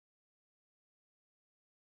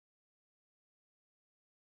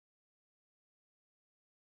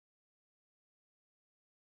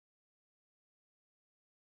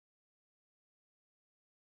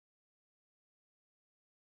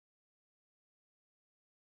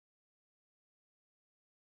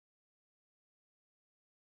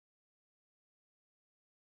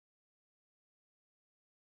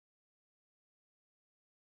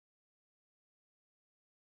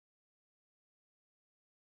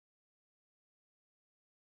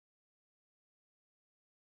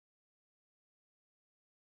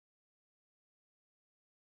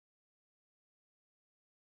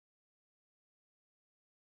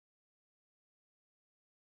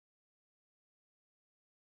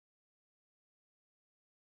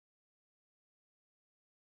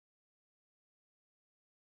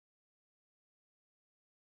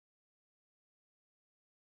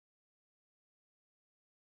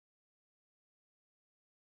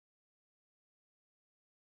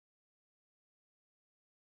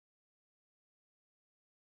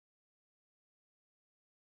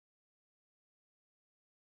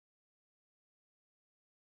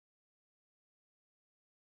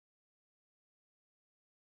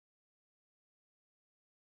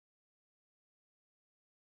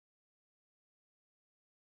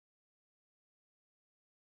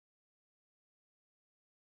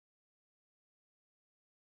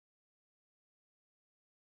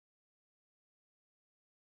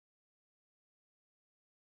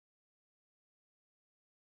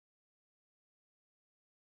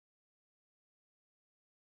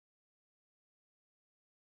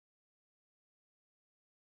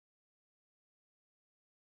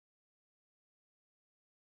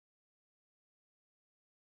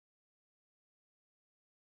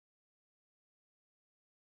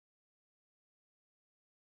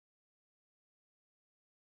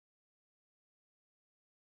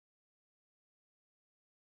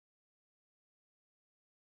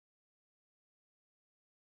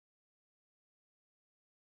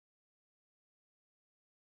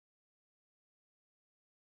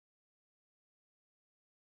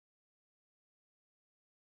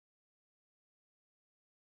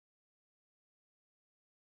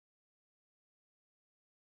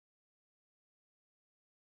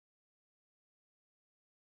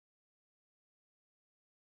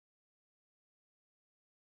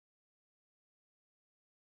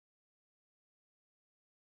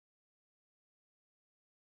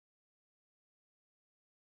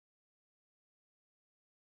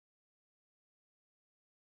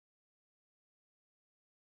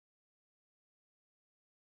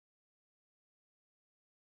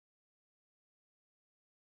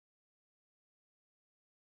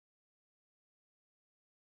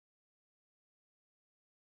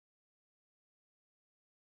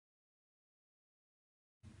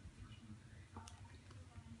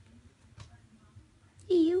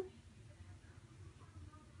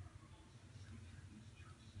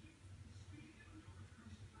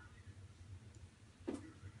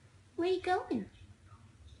Where are you going?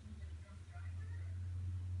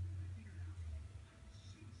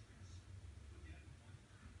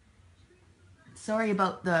 Sorry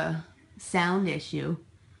about the sound issue.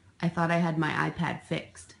 I thought I had my iPad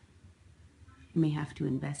fixed. I may have to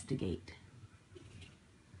investigate.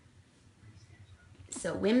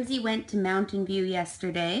 So Whimsy went to Mountain View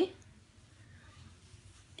yesterday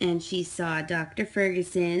and she saw Dr.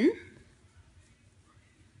 Ferguson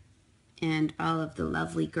and all of the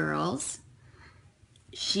lovely girls.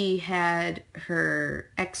 She had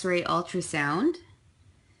her X-ray ultrasound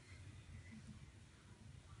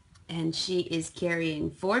and she is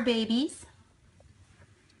carrying 4 babies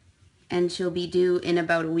and she'll be due in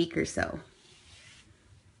about a week or so.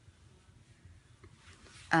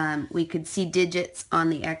 We could see digits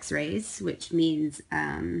on the X-rays, which means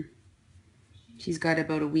she's got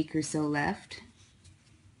about a week or so left.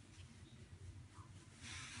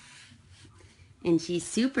 And she's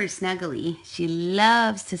super snuggly. She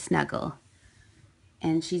loves to snuggle.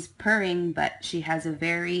 And she's purring, but she has a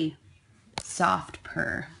very soft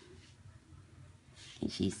purr.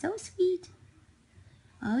 And she's so sweet.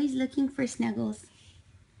 Always looking for snuggles.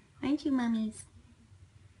 Aren't you, mummies?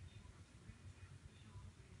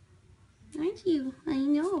 Aren't you? I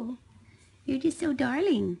know. You're just so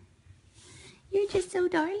darling. You're just so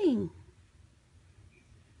darling.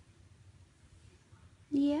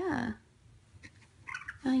 Yeah.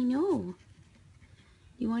 I know.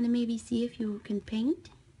 You want to maybe see if you can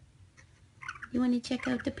paint? You want to check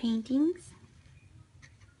out the paintings?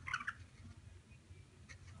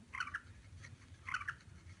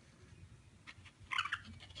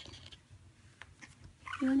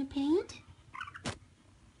 You want to paint?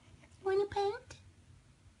 Want to paint?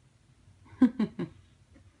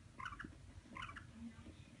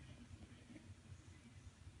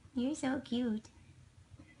 You're so cute.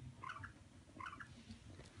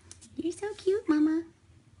 You're so cute, Mama.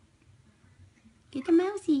 Get the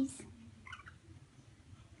mousies.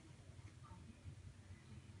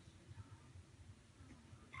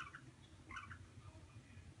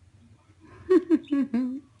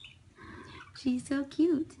 She's so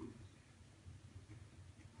cute.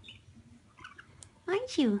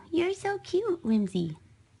 Aren't you? You're so cute, Whimsy.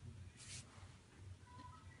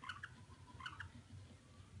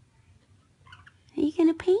 Are you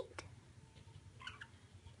gonna paint?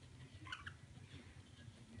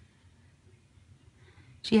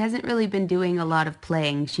 She hasn't really been doing a lot of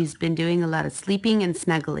playing. She's been doing a lot of sleeping and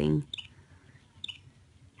snuggling.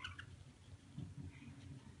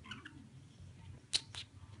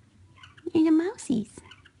 You're the mousies.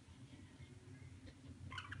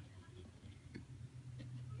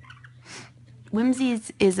 Whimsy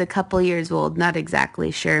is a couple years old, not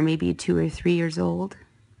exactly sure, maybe 2 or 3 years old.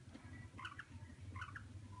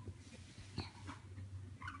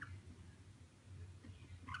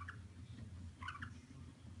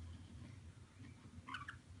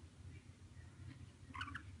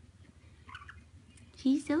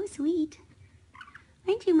 She's so sweet.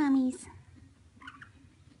 Aren't you, mummies?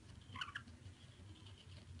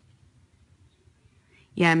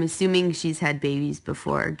 Yeah, I'm assuming she's had babies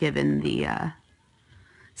before, given the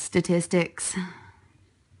statistics.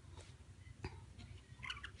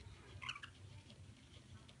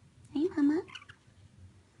 Hey, Mama.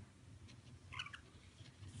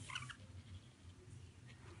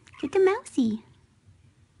 Get the mousie.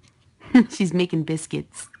 She's making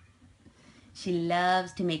biscuits. She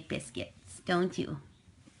loves to make biscuits, don't you?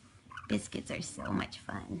 Biscuits are so much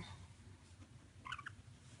fun.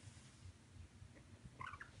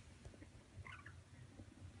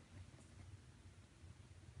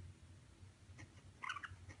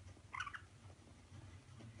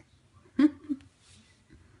 Are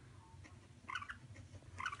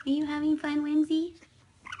you having fun, Whimsy?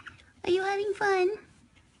 Are you having fun?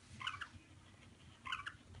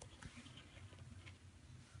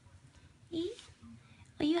 Eh?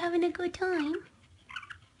 Are you having a good time?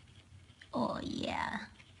 Oh, yeah.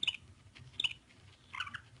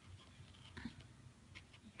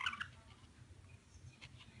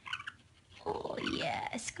 Oh, yeah,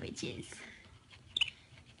 squidges.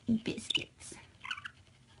 And biscuits.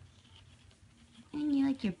 And you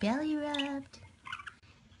like your belly rubbed?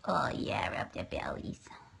 Oh, yeah, rub their bellies.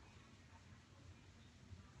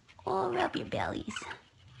 Oh, rub your bellies.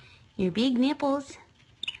 Your big nipples.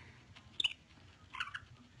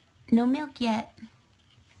 No milk yet.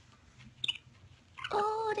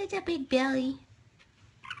 Oh, that's a big belly.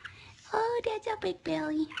 Oh, that's a big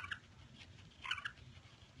belly.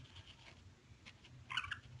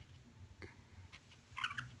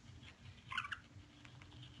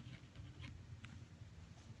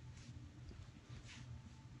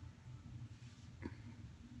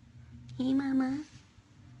 Hey, Mama.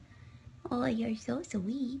 Oh, you're so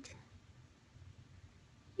sweet.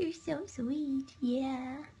 You're so sweet,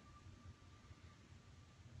 yeah.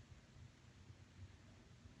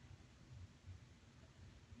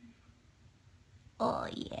 Oh,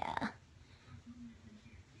 yeah.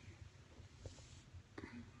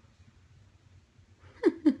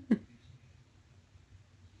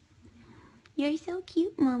 You're so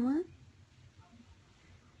cute, Mama.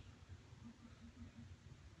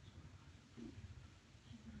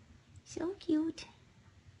 So cute.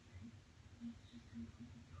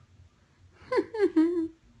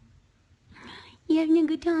 You having a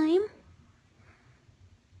good time?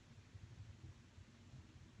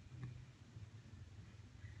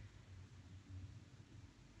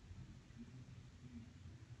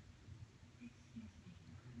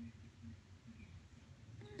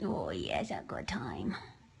 Oh, yes, a good time.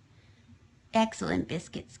 Excellent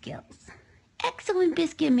biscuit skills. Excellent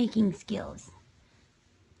biscuit making skills.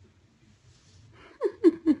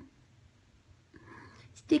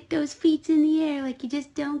 Stick those feet in the air like you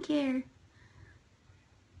just don't care.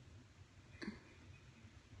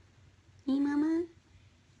 Hey, Mama.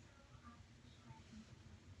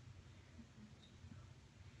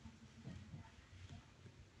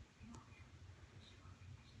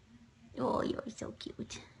 Oh, you're so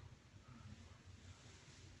cute.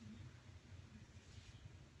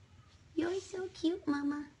 You're so cute,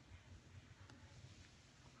 Mama.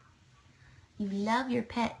 You love your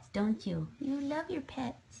pets, don't you? You love your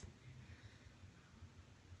pets.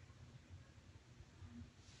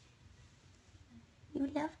 You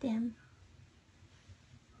love them.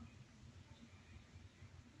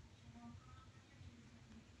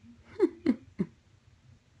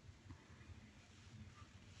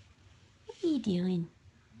 What are you doing?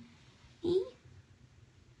 Eh?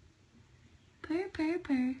 Purr, purr,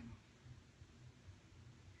 purr.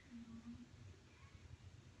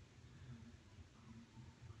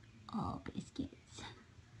 Oh, biscuits.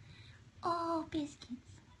 Oh, biscuits.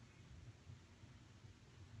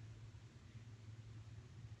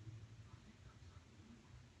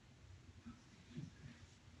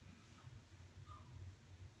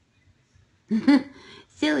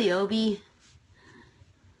 Silly Obi.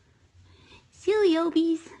 Silly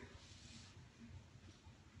Obies.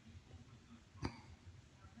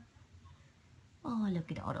 Oh, look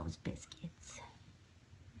at all those biscuits.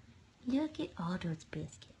 Look at all those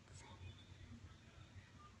biscuits.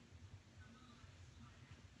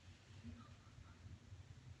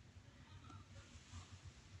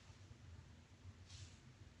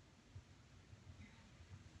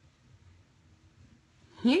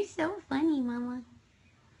 You're so funny, Mama.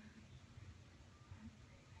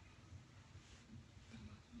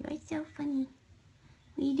 You're so funny.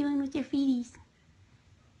 What are you doing with your feeties?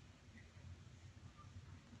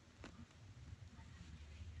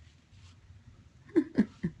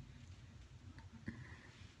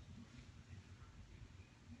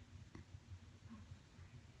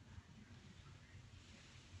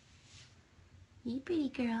 Hey, pretty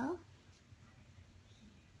girl.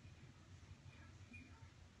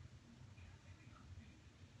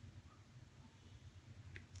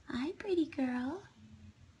 Hi, pretty girl.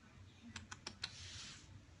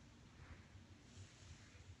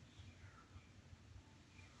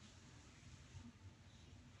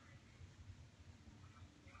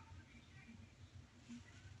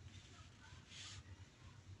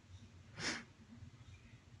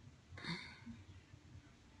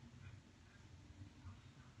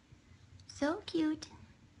 So cute.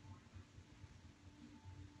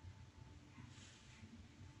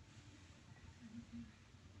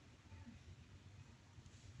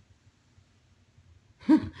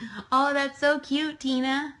 Oh, that's so cute,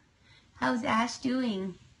 Tina. How's Ash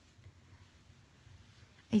doing?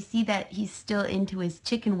 I see that he's still into his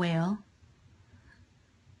chicken whale.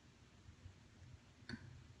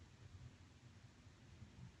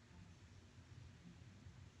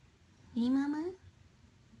 Hey, Mama?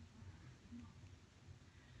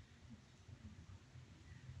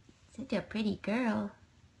 Such a pretty girl.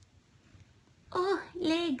 Oh,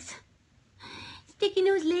 legs. Sticking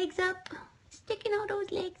those legs up. Sticking all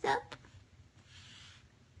those legs up.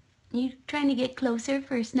 You trying to get closer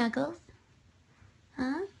for snuggles?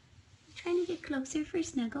 Huh? You trying to get closer for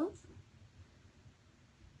snuggles?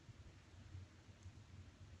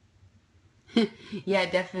 Yeah,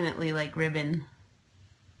 definitely like ribbon.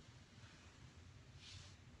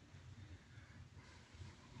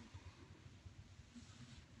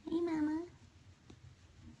 Hey, Mama.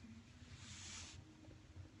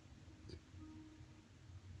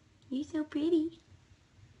 You're so pretty.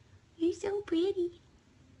 You're so pretty.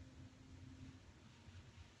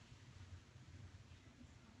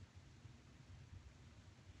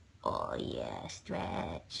 Oh yeah,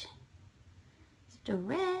 stretch.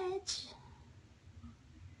 Stretch.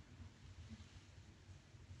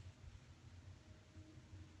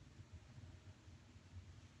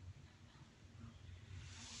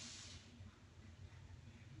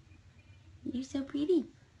 You're so pretty.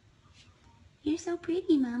 You're so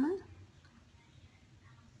pretty, Mama.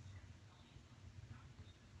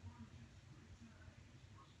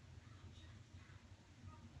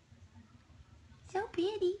 So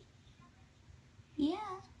pretty. Yeah,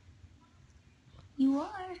 you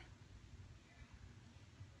are.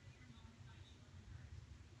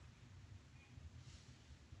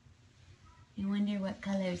 I wonder what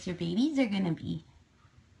colors your babies are gonna be.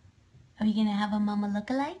 Are we gonna have a mama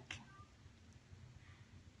look-alike?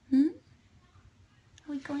 Hmm?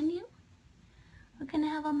 Are we going to? We're gonna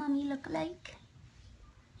have a mommy look-alike?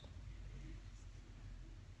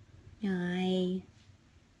 Hi.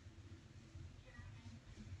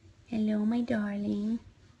 Hello, my darling.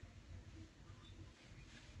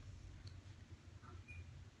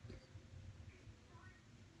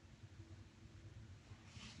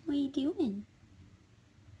 What are you doing?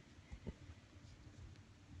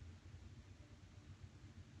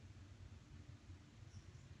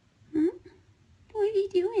 Hmm? What are you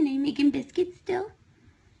doing? Are you making biscuits still?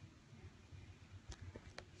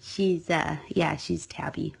 Yeah, she's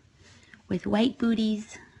tabby. With white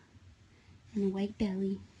booties and a white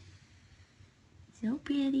belly. So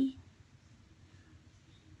pretty.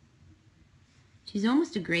 She's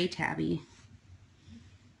almost a gray tabby.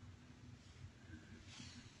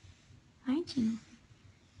 Aren't you?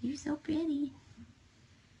 You're so pretty.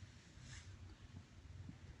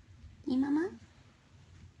 Hey, Mama?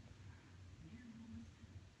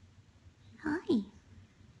 Hi.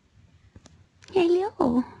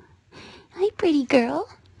 Hello. Hi, pretty girl.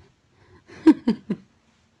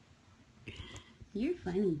 You're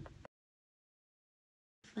funny.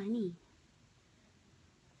 Funny.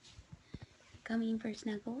 Coming for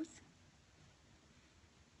snuggles?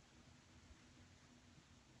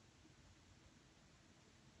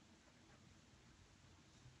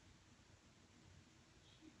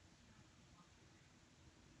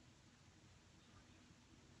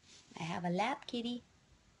 I have a lap kitty.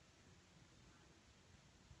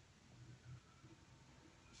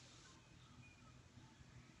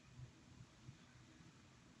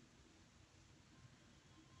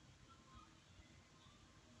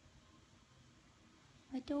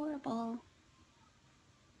 Adorable.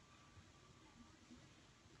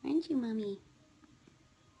 Aren't you, Mommy?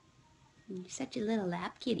 You're such a little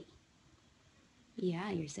lap kitty.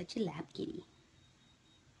 Yeah, you're such a lap kitty.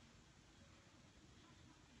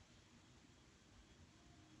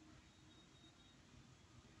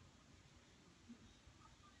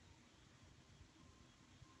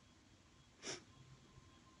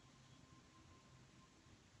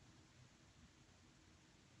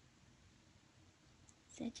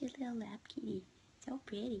 Such a little lap kitty. So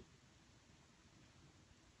pretty.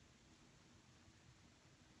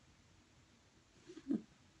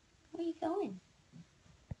 Where are you going?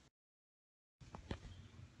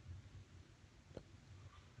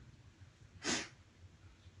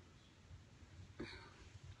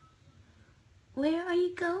 Where are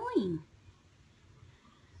you going?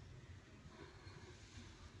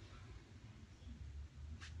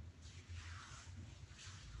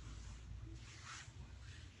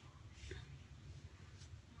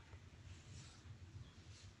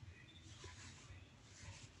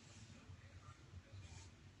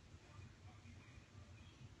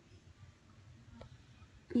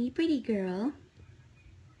 Hey, pretty girl.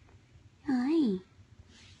 Hi.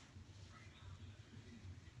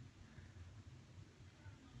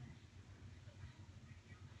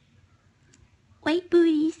 White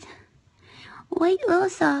booties. White little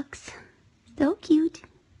socks. So cute.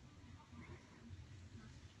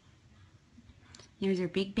 There's her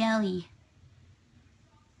big belly.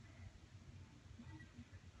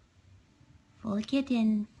 Full of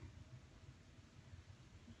kittens.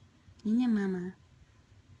 Yeah, Mama.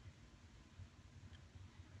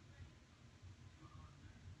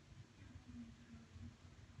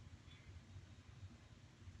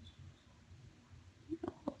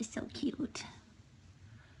 Oh, it's so cute.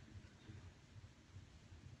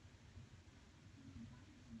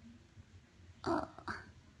 Oh.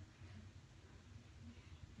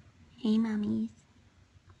 Hey, Mommies.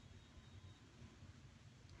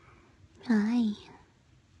 Hi.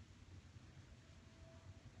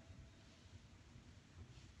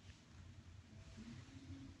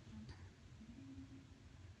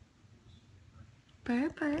 Purr,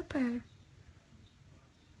 purr, purr.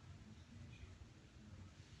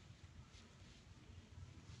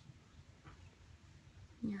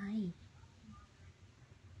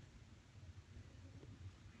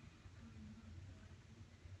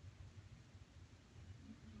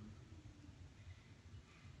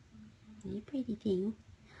 You pretty thing.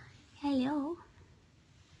 Hello.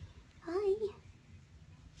 Hi.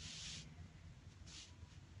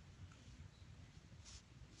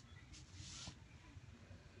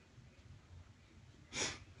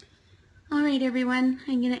 All right, everyone.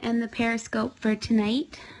 I'm going to end the Periscope for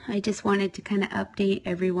tonight. I just wanted to kind of update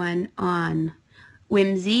everyone on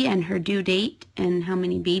Whimsy and her due date and how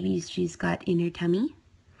many babies she's got in her tummy.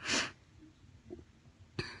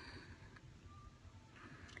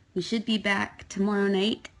 We should be back tomorrow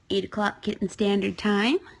night, 8 o'clock Kitten Standard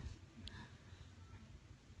Time.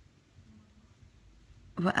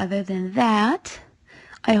 But other than that,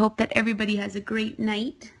 I hope that everybody has a great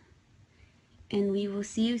night, and we will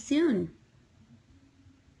see you soon.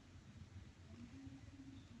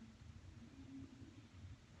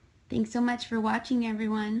 Thanks so much for watching,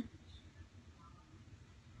 everyone.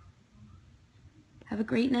 Have a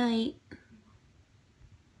great night.